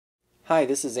Hi,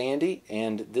 this is Andy,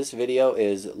 and this video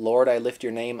is Lord, I Lift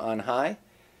Your Name on High.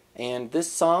 And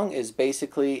this song is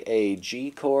basically a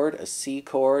G chord, a C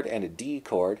chord, and a D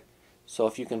chord. So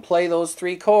if you can play those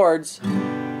three chords,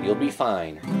 you'll be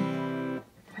fine.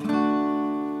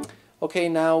 Okay,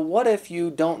 now what if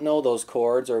you don't know those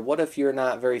chords, or what if you're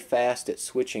not very fast at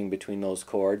switching between those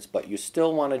chords, but you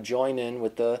still want to join in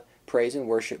with the praise and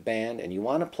worship band and you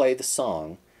want to play the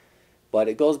song, but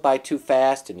it goes by too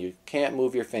fast and you can't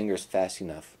move your fingers fast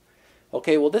enough?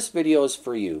 Okay, well this video is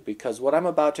for you, because what I'm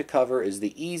about to cover is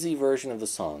the easy version of the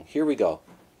song. Here we go.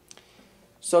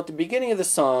 So at the beginning of the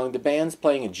song, the band's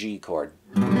playing a G chord.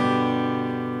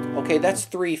 Okay, that's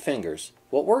 3 fingers.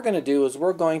 What we're going to do is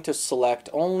we're going to select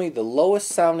only the lowest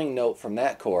sounding note from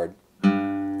that chord,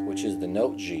 which is the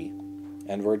note G,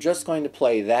 and we're just going to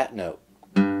play that note.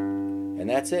 And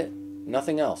that's it.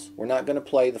 Nothing else. We're not going to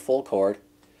play the full chord.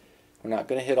 We're not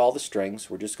going to hit all the strings.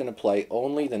 We're just going to play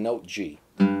only the note G.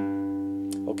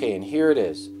 Okay, and here it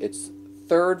is. It's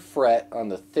 3rd fret on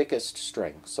the thickest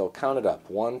string. So count it up.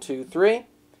 1, 2, 3.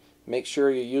 Make sure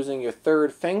you're using your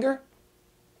 3rd finger.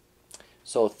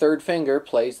 So 3rd finger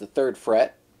plays the 3rd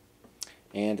fret,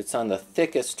 and it's on the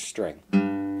thickest string.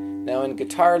 Now in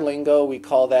guitar lingo, we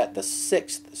call that the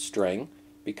 6th string,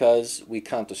 because we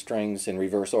count the strings in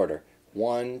reverse order.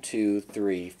 1, 2,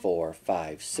 3, 4,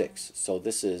 5, 6. So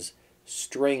this is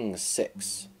string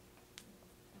 6.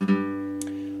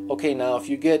 Okay, now if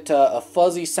you get a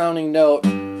fuzzy sounding note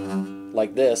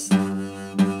like this,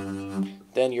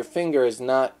 then your finger is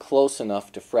not close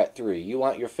enough to fret 3. You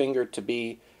want your finger to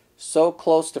be so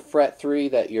close to fret 3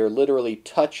 that you're literally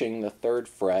touching the 3rd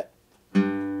fret,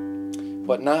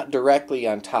 but not directly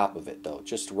on top of it though,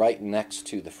 just right next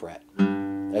to the fret,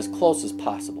 as close as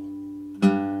possible.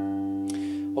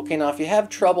 Okay, now if you have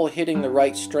trouble hitting the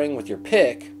right string with your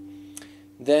pick,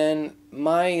 then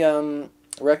my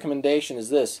recommendation is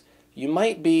this. You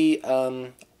might be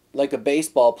like a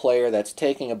baseball player that's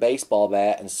taking a baseball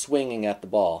bat and swinging at the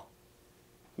ball.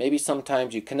 Maybe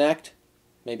sometimes you connect,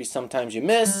 maybe sometimes you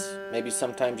miss, maybe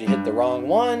sometimes you hit the wrong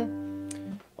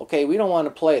one. Okay, we don't want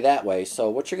to play that way, so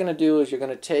what you're going to do is you're going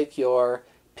to take your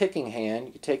picking hand,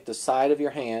 you take the side of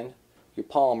your hand, your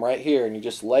palm right here, and you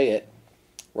just lay it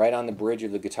right on the bridge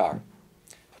of the guitar.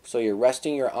 So you're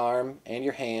resting your arm and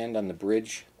your hand on the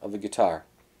bridge of the guitar.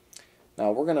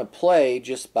 Now we're going to play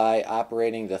just by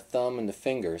operating the thumb and the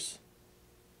fingers.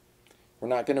 We're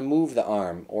not going to move the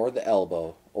arm or the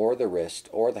elbow or the wrist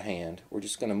or the hand. We're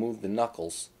just going to move the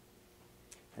knuckles.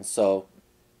 And so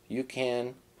you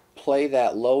can play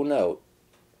that low note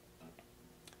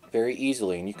very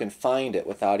easily, and you can find it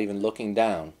without even looking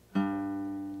down.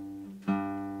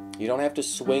 You don't have to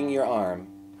swing your arm.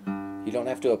 You don't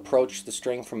have to approach the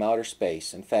string from outer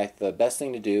space. In fact, the best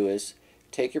thing to do is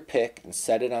take your pick and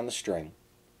set it on the string.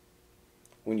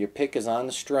 When your pick is on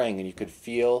the string and you could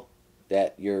feel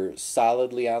that you're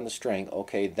solidly on the string,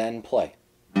 okay, then play.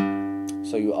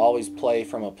 So you always play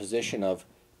from a position of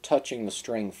touching the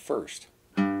string first.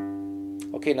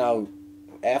 Okay, now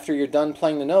after you're done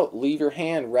playing the note, leave your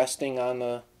hand resting on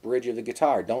the bridge of the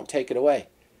guitar. Don't take it away,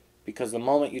 because the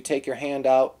moment you take your hand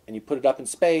out and you put it up in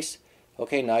space,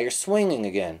 okay, now you're swinging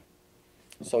again.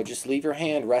 So just leave your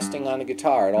hand resting on the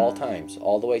guitar at all times,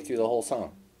 all the way through the whole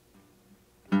song.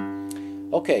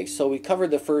 Okay, so we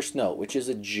covered the first note, which is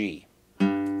a G.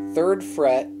 3rd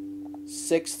fret,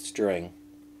 6th string,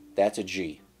 that's a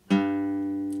G.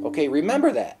 Okay,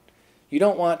 remember that. You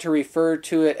don't want to refer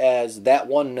to it as that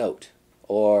one note,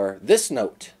 or this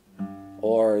note,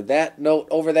 or that note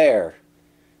over there.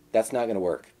 That's not going to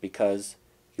work, because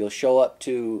you'll show up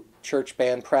to church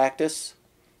band practice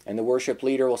and the worship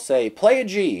leader will say, play a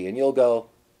G, and you'll go,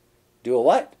 do a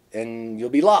what? And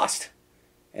you'll be lost.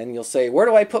 And you'll say, where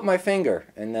do I put my finger?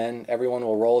 And then everyone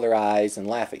will roll their eyes and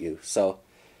laugh at you. So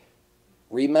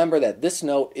remember that this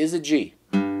note is a G.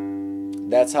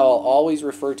 That's how I'll always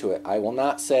refer to it. I will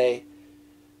not say,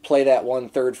 play that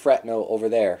 1/3 fret note over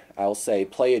there. I'll say,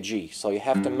 play a G. So you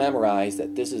have to memorize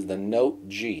that this is the note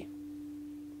G.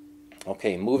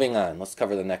 Okay, moving on. Let's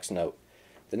cover the next note.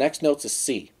 The next note's a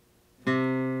C.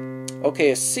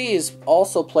 Okay, a C is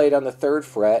also played on the 3rd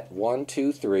fret, 1,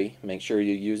 2, 3. Make sure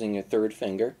you're using your 3rd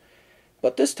finger.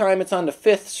 But this time it's on the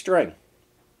 5th string.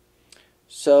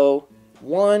 So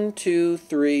 1, 2,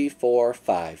 3, 4,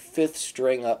 5. 5th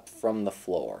string up from the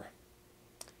floor.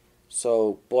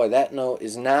 So, boy, that note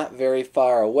is not very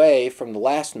far away from the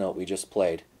last note we just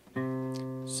played.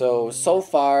 So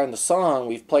far in the song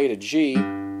we've played a G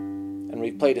and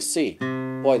we've played a C.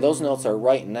 Boy, those notes are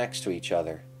right next to each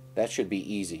other. That should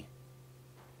be easy.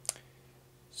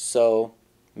 So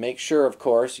make sure, of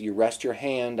course, you rest your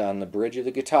hand on the bridge of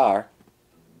the guitar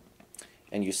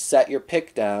and you set your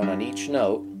pick down on each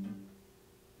note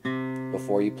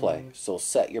before you play. So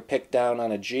set your pick down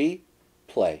on a G,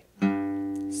 play.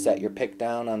 Set your pick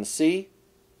down on the C,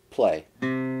 play.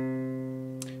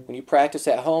 When you practice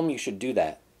at home, you should do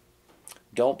that.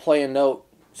 Don't play a note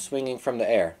swinging from the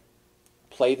air.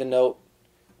 Play the note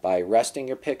by resting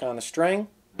your pick on the string,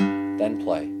 then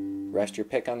play. Rest your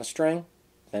pick on the string,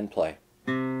 then play.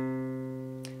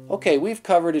 Okay, we've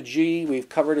covered a G, we've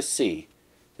covered a C.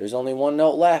 There's only one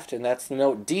note left, and that's the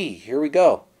note D. Here we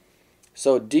go.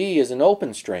 So D is an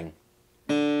open string.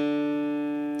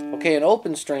 Okay, an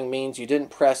open string means you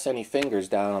didn't press any fingers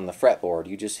down on the fretboard.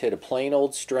 You just hit a plain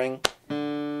old string,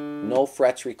 no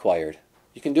frets required.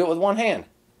 You can do it with one hand.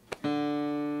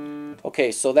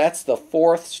 Okay, so that's the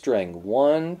fourth string.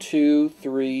 1, 2,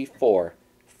 3, 4.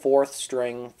 Fourth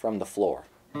string from the floor.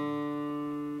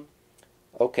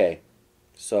 Okay,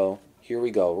 so here we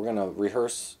go. We're going to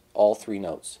rehearse all three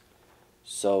notes.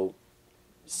 So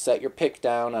set your pick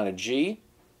down on a G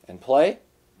and play.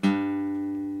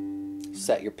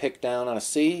 Set your pick down on a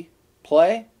C,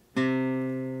 play.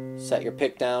 Set your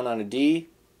pick down on a D,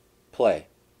 play.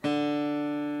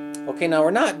 Okay, now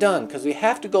we're not done because we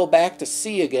have to go back to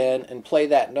C again and play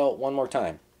that note one more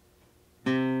time.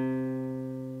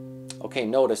 Okay,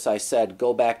 notice I said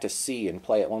go back to C and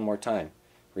play it one more time.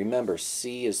 Remember,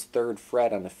 C is 3rd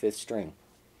fret on the 5th string.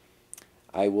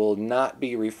 I will not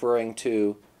be referring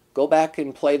to go back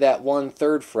and play that 1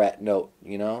 3rd fret note,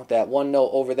 you know, that one note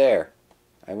over there.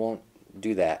 I won't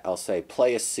do that. I'll say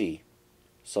play a C.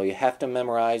 So you have to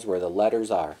memorize where the letters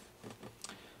are.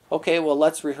 Okay, well,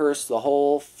 let's rehearse the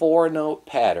whole 4-note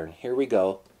pattern. Here we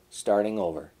go, starting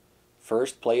over.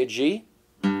 First, play a G.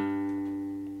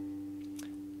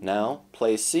 Now,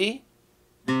 play C.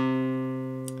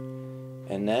 And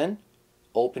then,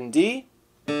 open D.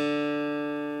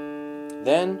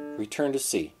 Then, return to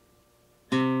C.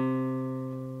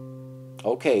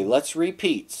 Okay, let's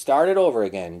repeat. Start it over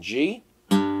again. G.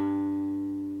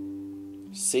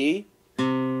 C.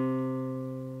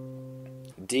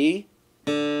 D.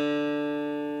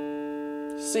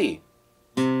 C.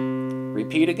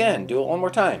 Repeat again. Do it one more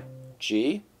time.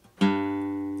 G.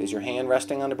 Is your hand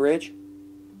resting on the bridge?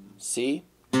 C.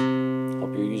 Hope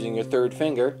you're using your 3rd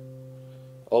finger.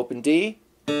 Open D.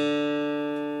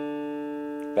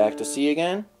 Back to C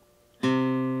again.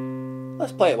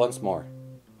 Let's play it once more.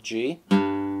 G.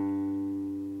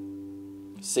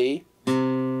 C.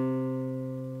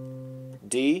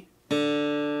 D.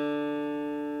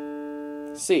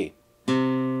 C.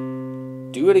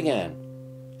 Do it again.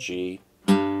 G.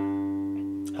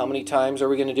 How many times are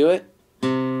we going to do it?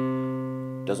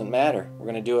 Doesn't matter. We're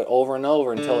going to do it over and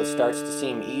over until it starts to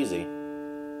seem easy.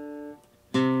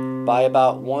 By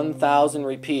about 1,000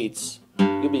 repeats,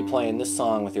 you'll be playing this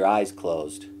song with your eyes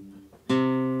closed.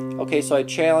 Okay, so I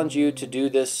challenge you to do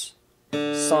this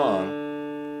song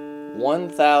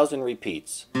 1,000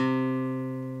 repeats.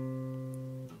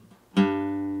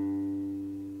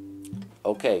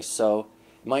 Okay, so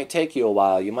it might take you a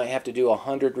while. You might have to do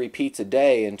 100 repeats a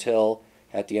day until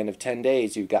at the end of 10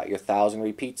 days you've got your 1,000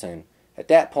 repeats in. At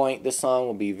that point, this song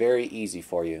will be very easy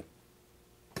for you.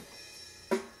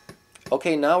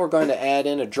 Okay, now we're going to add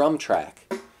in a drum track.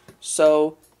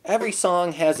 So every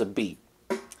song has a beat.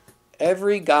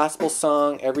 Every gospel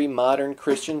song, every modern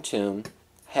Christian tune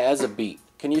has a beat.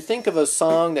 Can you think of a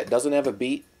song that doesn't have a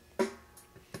beat?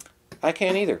 I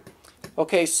can't either.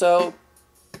 Okay, so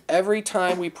every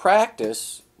time we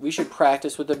practice, we should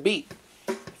practice with a beat.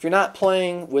 If you're not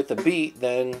playing with a beat,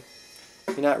 then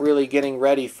you're not really getting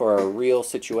ready for a real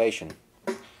situation.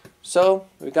 So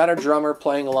we've got our drummer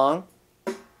playing along,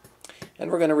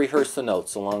 and we're going to rehearse the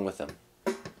notes along with him.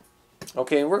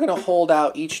 Okay, and we're going to hold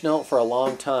out each note for a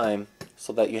long time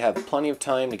so that you have plenty of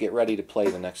time to get ready to play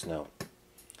the next note.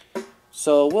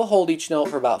 So we'll hold each note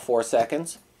for about 4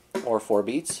 seconds, or 4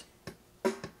 beats.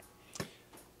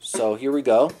 So here we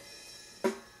go.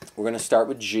 We're going to start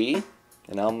with G,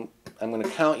 and I'm going to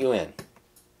count you in.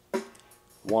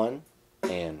 1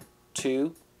 and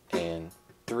 2 and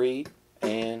 3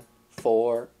 and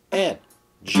 4 and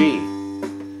G.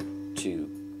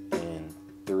 2 and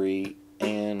 3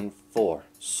 and 4.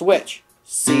 Switch.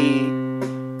 C. 2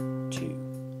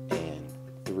 and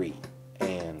 3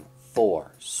 and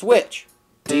 4. Switch.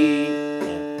 D.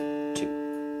 And 2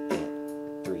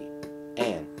 and 3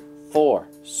 and 4.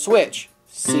 Switch.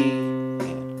 C.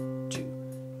 And 2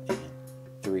 and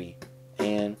 3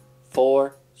 and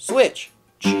 4. Switch.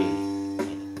 G.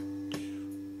 And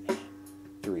 2 and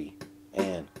 3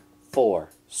 and 4.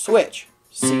 Switch.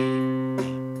 C.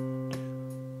 And 2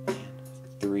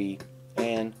 and 3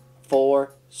 and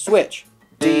 4. Switch.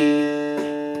 D.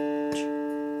 And 2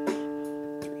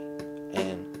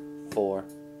 4,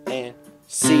 and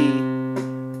C,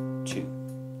 2,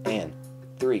 and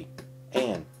 3,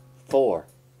 and 4,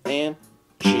 and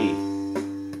G.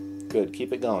 Good,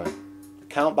 keep it going.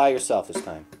 Count by yourself this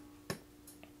time.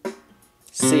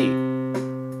 C.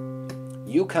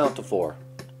 You count to 4.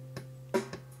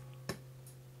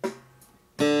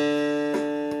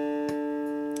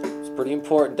 It's pretty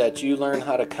important that you learn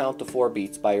how to count to 4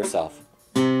 beats by yourself.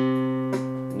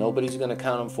 Nobody's going to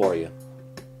count them for you.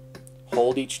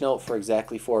 Hold each note for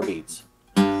exactly 4 beats.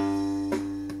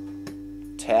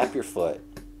 Tap your foot.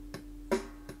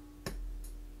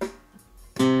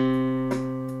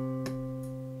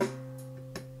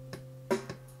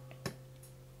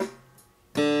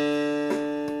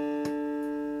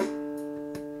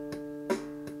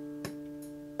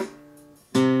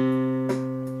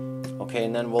 Okay,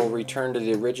 and then we'll return to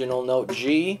the original note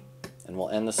G, and we'll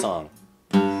end the song.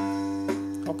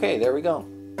 Okay, there we go.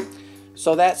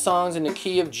 So that song's in the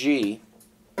key of G,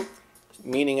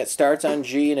 meaning it starts on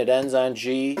G and it ends on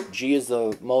G. G is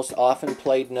the most often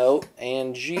played note,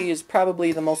 and G is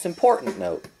probably the most important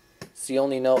note. It's the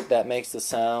only note that makes the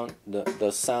sound of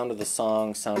the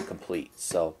song sound complete.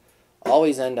 So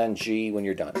always end on G when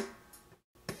you're done.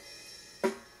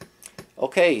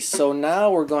 Okay, so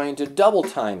now we're going to double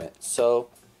time it. So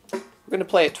we're going to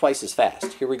play it twice as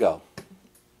fast. Here we go.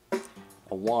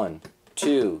 1,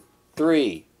 2,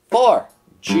 3, 4.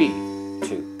 G,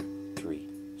 2, 3,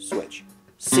 switch.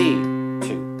 C,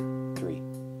 2, 3,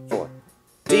 4.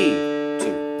 D,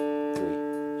 2,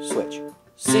 3, switch.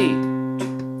 C,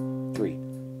 2, 3,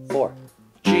 4.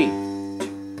 G,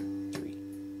 2, 3,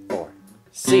 4.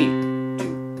 C,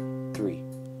 2, 3,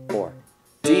 4.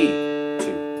 D,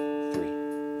 2, 3,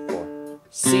 4.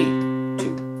 C,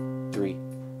 2, 3,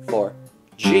 4.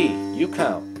 G, you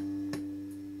count.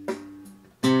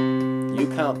 You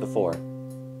count the 4.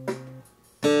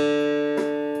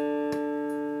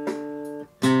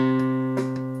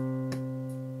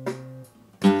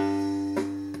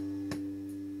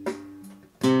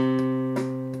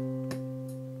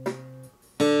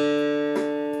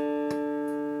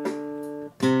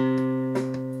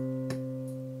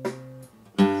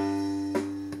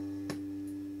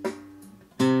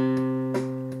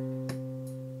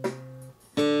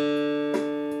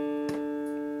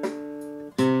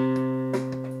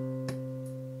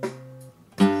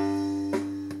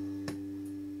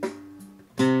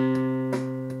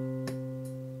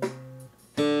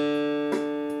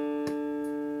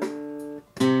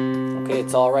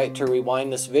 It's alright to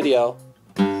rewind this video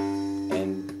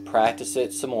and practice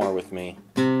it some more with me.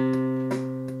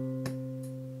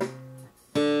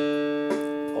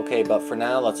 Okay, but for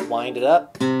now, let's wind it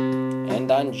up.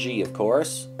 End on G, of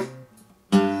course.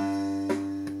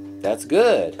 That's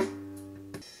good.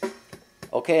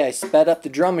 Okay, I sped up the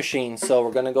drum machine, so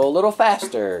we're going to go a little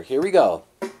faster. Here we go.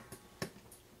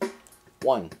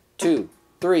 1, 2,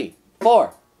 3,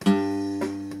 4.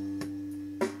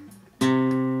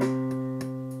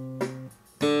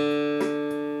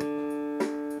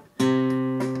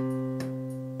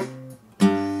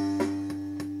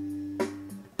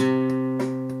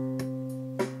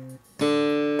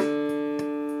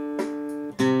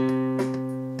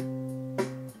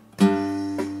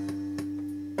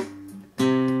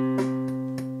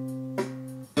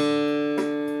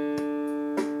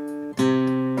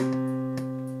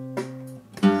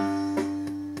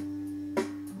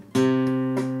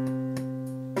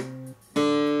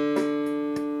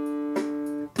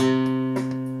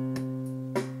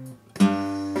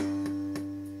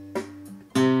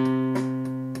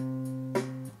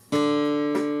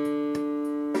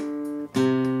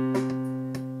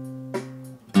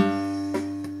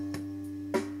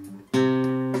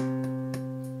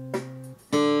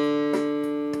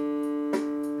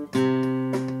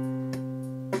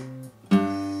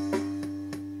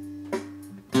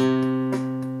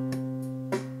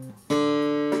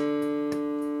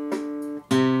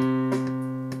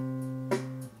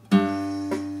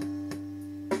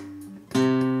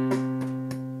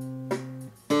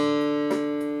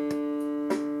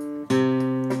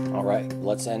 Alright,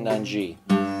 let's end on G.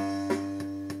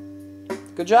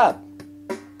 Good job.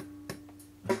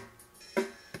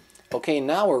 Okay,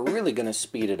 now we're really going to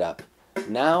speed it up.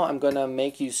 Now I'm going to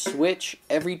make you switch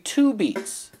every 2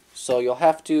 beats. So you'll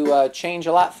have to change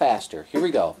a lot faster. Here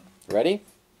we go. Ready?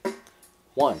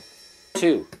 1,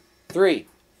 2, 3,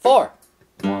 4.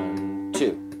 1,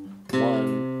 2,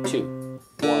 1, 2,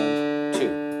 1,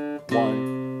 2,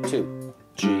 1, 2.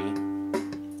 G,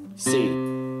 C,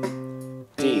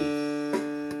 D,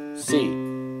 C,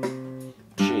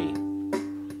 G,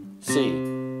 C,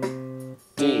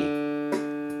 D,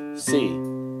 C,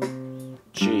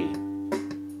 G,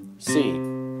 C,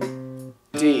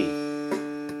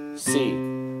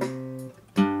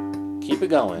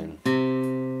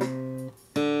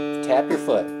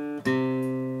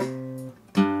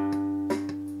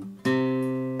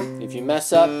 If you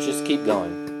mess up, just keep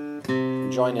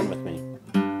going. Join in with me.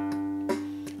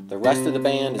 The rest of the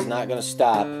band is not going to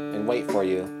stop and wait for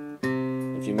you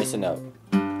if you miss a note.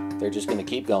 They're just going to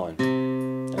keep going.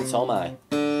 And so am I.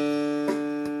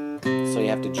 So you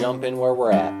have to jump in where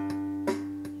we're at.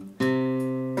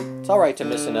 It's alright to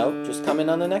miss a note. Just come in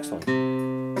on the next one.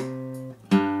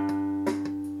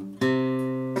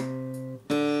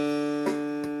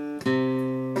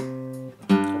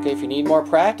 Okay, if you need more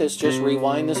practice, just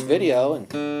rewind this video and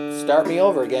start me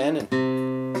over again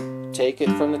and take it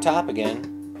from the top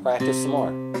again. Practice some more.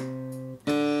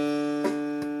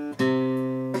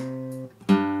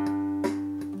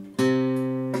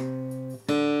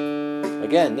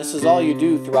 Again, this is all you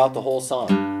do throughout the whole song.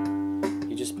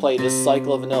 You just play this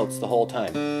cycle of notes the whole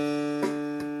time.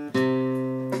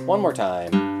 One more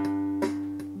time.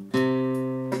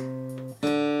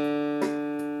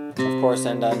 Of course,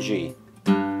 end on G.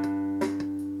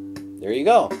 There you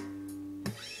go.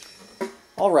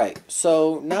 Alright,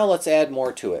 so now let's add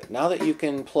more to it. Now that you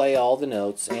can play all the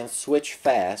notes and switch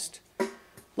fast,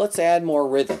 let's add more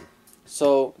rhythm.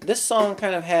 So this song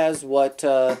kind of has what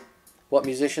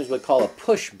musicians would call a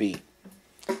push beat.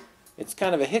 It's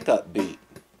kind of a hiccup beat.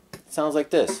 It sounds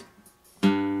like this.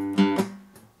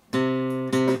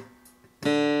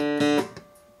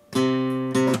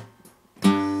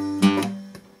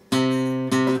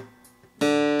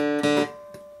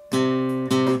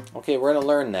 Okay, we're going to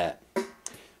learn that.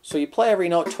 So you play every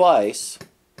note twice.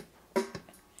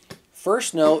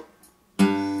 First note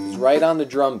is right on the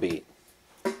drum beat.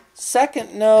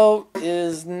 Second note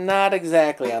is not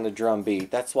exactly on the drum beat.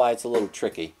 That's why it's a little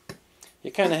tricky.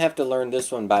 You kind of have to learn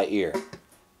this one by ear.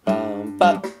 Bum,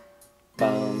 bum,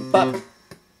 bum, bum,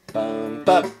 bum,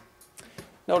 bum.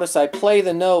 Notice I play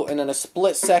the note and then a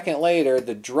split second later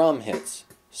the drum hits.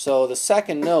 So the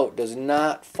second note does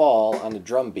not fall on the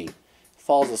drum beat. It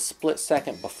falls a split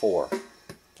second before.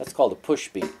 That's called a push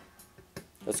beat.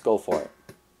 Let's go for it.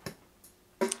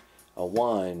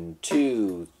 1,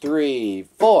 2, 3,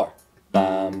 4.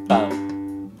 Bum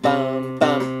bum bum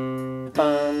bum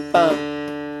bum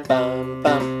bum bum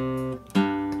bum.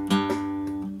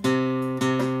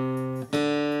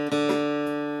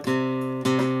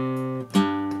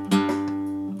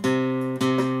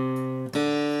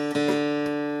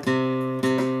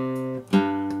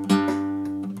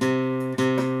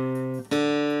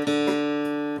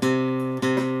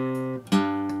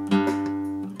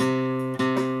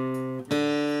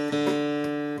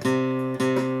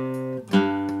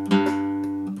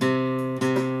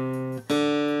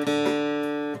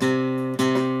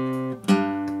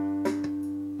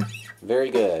 Very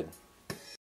good.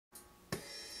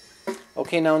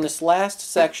 Okay, now in this last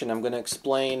section I'm going to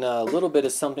explain a little bit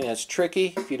of something that's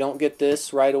tricky. If you don't get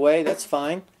this right away, that's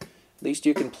fine. At least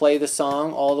you can play the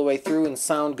song all the way through and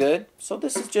sound good. So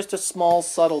this is just a small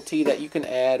subtlety that you can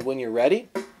add when you're ready.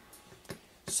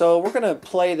 So we're going to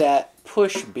play that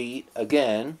push beat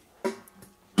again.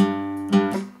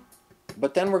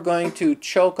 But then we're going to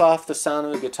choke off the sound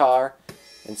of the guitar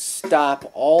and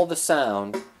stop all the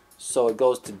sound so it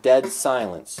goes to dead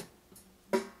silence.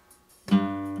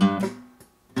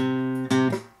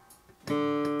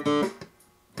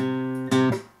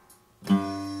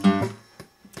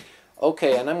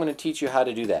 Okay, and I'm going to teach you how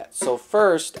to do that. So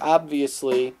first,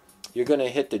 obviously, you're going to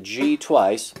hit the G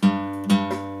twice,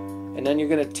 and then you're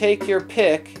going to take your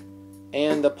pick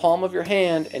and the palm of your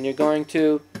hand and you're going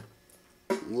to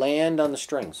land on the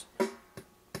strings.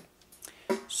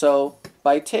 So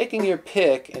by taking your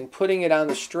pick and putting it on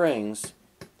the strings,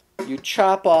 you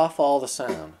chop off all the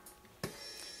sound.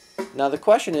 Now the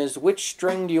question is, which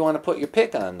string do you want to put your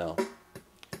pick on though?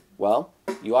 Well,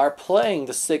 you are playing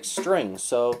the 6th string,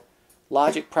 so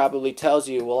logic probably tells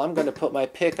you, well, I'm going to put my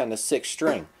pick on the 6th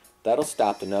string. That'll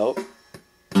stop the note.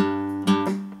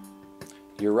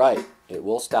 You're right, it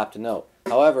will stop the note.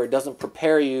 However, it doesn't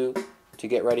prepare you to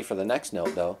get ready for the next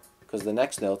note though, because the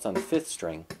next note's on the 5th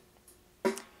string.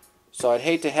 So I'd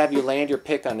hate to have you land your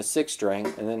pick on the 6th string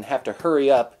and then have to hurry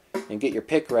up and get your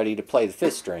pick ready to play the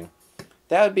 5th string.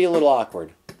 That would be a little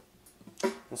awkward.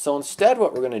 And so instead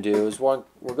what we're going to do is we're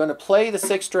going to play the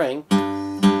 6th string,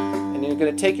 and you're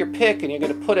going to take your pick and you're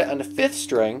going to put it on the 5th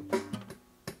string.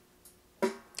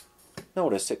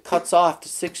 Notice it cuts off the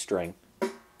 6th string,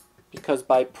 because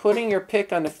by putting your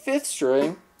pick on the 5th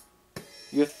string,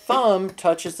 your thumb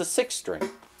touches the 6th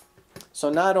string. So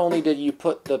not only did you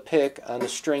put the pick on the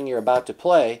string you're about to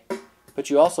play, but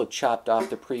you also chopped off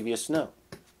the previous note.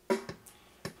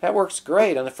 That works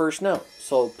great on the first note.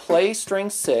 So play string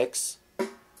 6,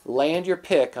 land your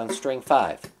pick on string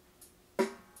 5.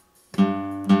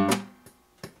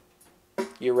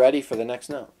 You're ready for the next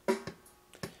note.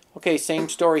 Okay, same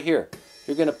story here.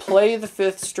 You're going to play the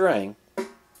 5th string,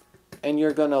 and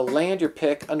you're going to land your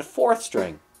pick on the 4th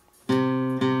string.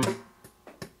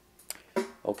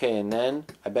 Okay, and then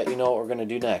I bet you know what we're going to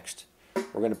do next.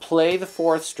 We're going to play the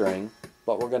 4th string,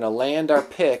 but we're going to land our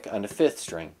pick on the 5th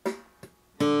string.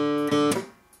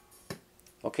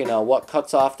 Okay, now what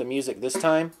cuts off the music this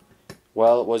time?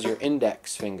 Well, it was your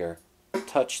index finger.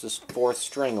 Touch this 4th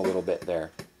string a little bit there.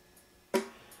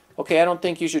 Okay, I don't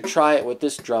think you should try it with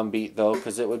this drum beat though,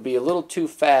 because it would be a little too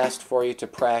fast for you to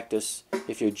practice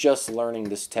if you're just learning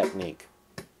this technique.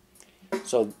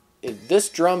 So this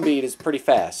drum beat is pretty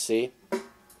fast, see?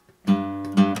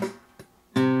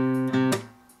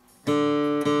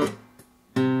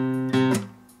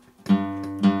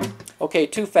 Okay,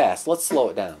 too fast. Let's slow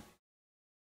it down.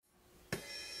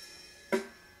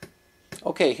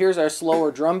 Okay, here's our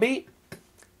slower drum beat.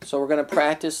 So we're going to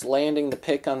practice landing the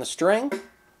pick on the string.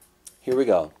 Here we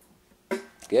go.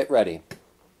 Get ready.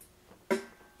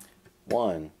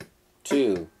 1,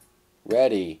 2,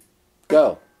 ready,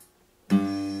 go. You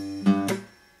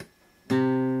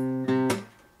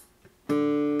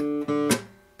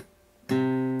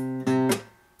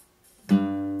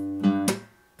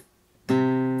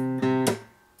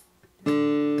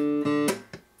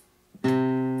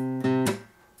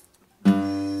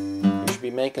should be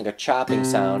making a chopping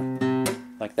sound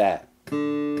like that.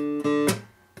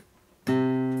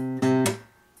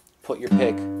 Put your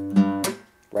pick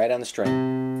right on the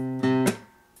string.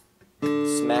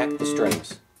 Smack the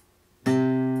strings.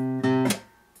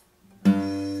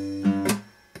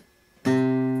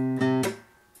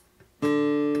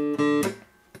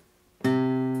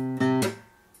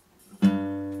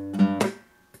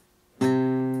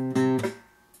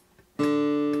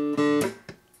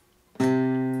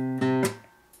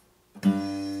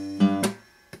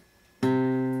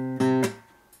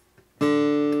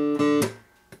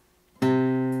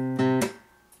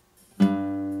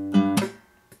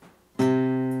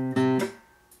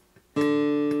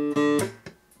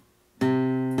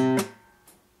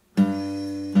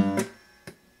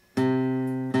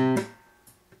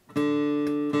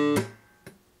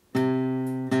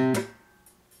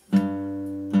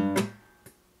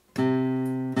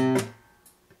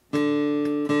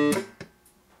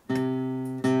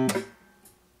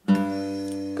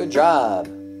 Good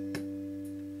job.